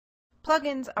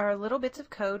Plugins are little bits of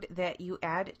code that you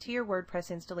add to your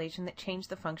WordPress installation that change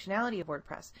the functionality of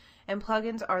WordPress. And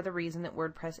plugins are the reason that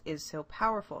WordPress is so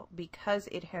powerful, because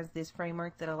it has this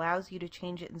framework that allows you to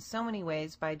change it in so many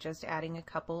ways by just adding a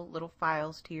couple little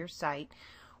files to your site.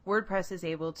 WordPress is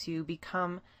able to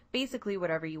become basically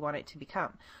whatever you want it to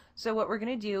become. So what we're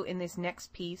going to do in this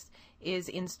next piece is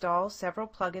install several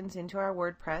plugins into our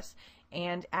WordPress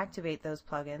and activate those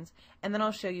plugins, and then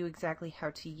I'll show you exactly how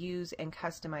to use and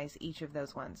customize each of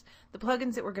those ones. The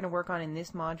plugins that we're going to work on in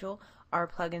this module are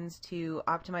plugins to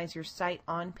optimize your site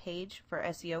on page for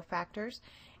SEO factors,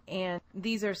 and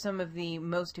these are some of the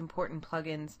most important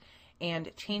plugins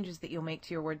and changes that you'll make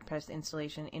to your WordPress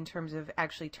installation in terms of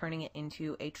actually turning it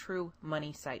into a true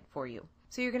money site for you.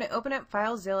 So you're going to open up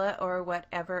FileZilla or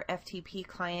whatever FTP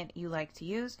client you like to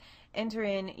use, enter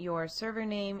in your server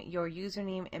name, your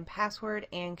username and password,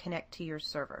 and connect to your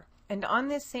server. And on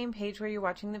this same page where you're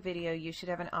watching the video, you should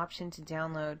have an option to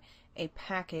download a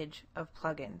package of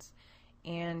plugins.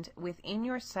 And within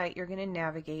your site, you're going to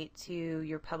navigate to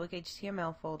your public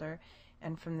HTML folder,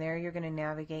 and from there you're going to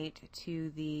navigate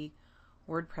to the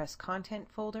WordPress content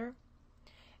folder.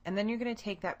 And then you're going to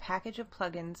take that package of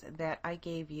plugins that I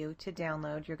gave you to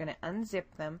download, you're going to unzip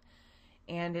them,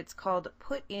 and it's called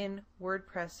Put in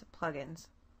WordPress Plugins.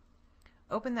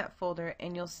 Open that folder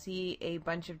and you'll see a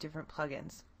bunch of different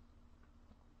plugins.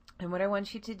 And what I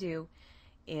want you to do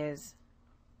is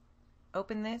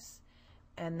open this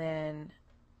and then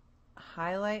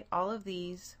highlight all of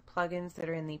these plugins that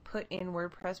are in the Put in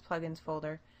WordPress Plugins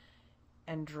folder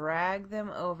and drag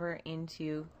them over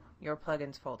into your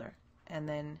plugins folder, and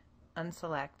then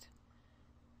unselect,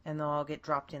 and they'll all get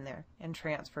dropped in there and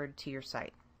transferred to your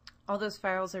site. All those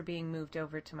files are being moved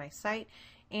over to my site,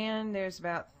 and there's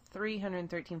about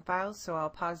 313 files, so I'll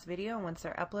pause the video, and once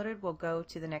they're uploaded we'll go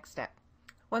to the next step.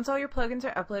 Once all your plugins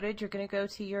are uploaded, you're going to go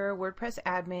to your WordPress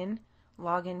admin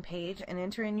login page and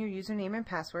enter in your username and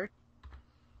password,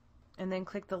 and then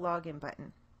click the login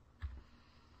button.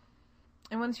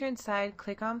 And once you're inside,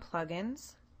 click on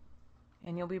plugins,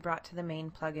 and you'll be brought to the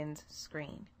main plugins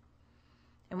screen.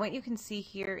 And what you can see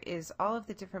here is all of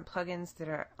the different plugins that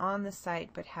are on the site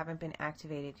but haven't been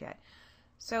activated yet.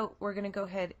 So we're going to go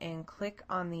ahead and click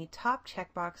on the top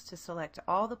checkbox to select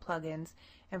all the plugins,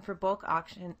 and for bulk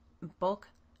options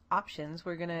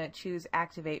we're going to choose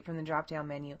activate from the drop down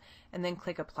menu and then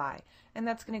click apply, and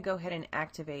that's going to go ahead and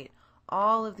activate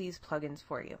all of these plugins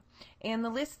for you. And the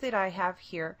list that I have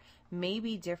here may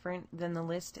be different than the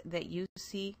list that you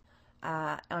see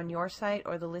on your site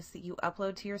or the list that you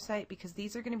upload to your site, because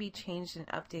these are going to be changed and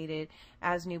updated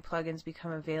as new plugins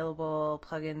become available.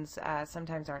 Plugins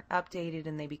sometimes aren't updated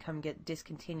and they get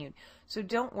discontinued. So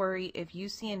don't worry if you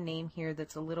see a name here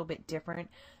that's a little bit different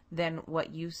than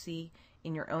what you see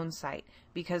in your own site,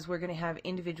 because we're going to have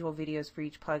individual videos for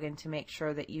each plugin to make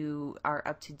sure that you are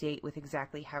up to date with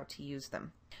exactly how to use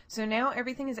them. So now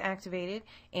everything is activated,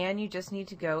 and you just need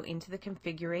to go into the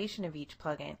configuration of each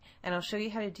plugin, and I'll show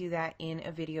you how to do that in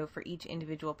a video for each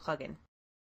individual plugin.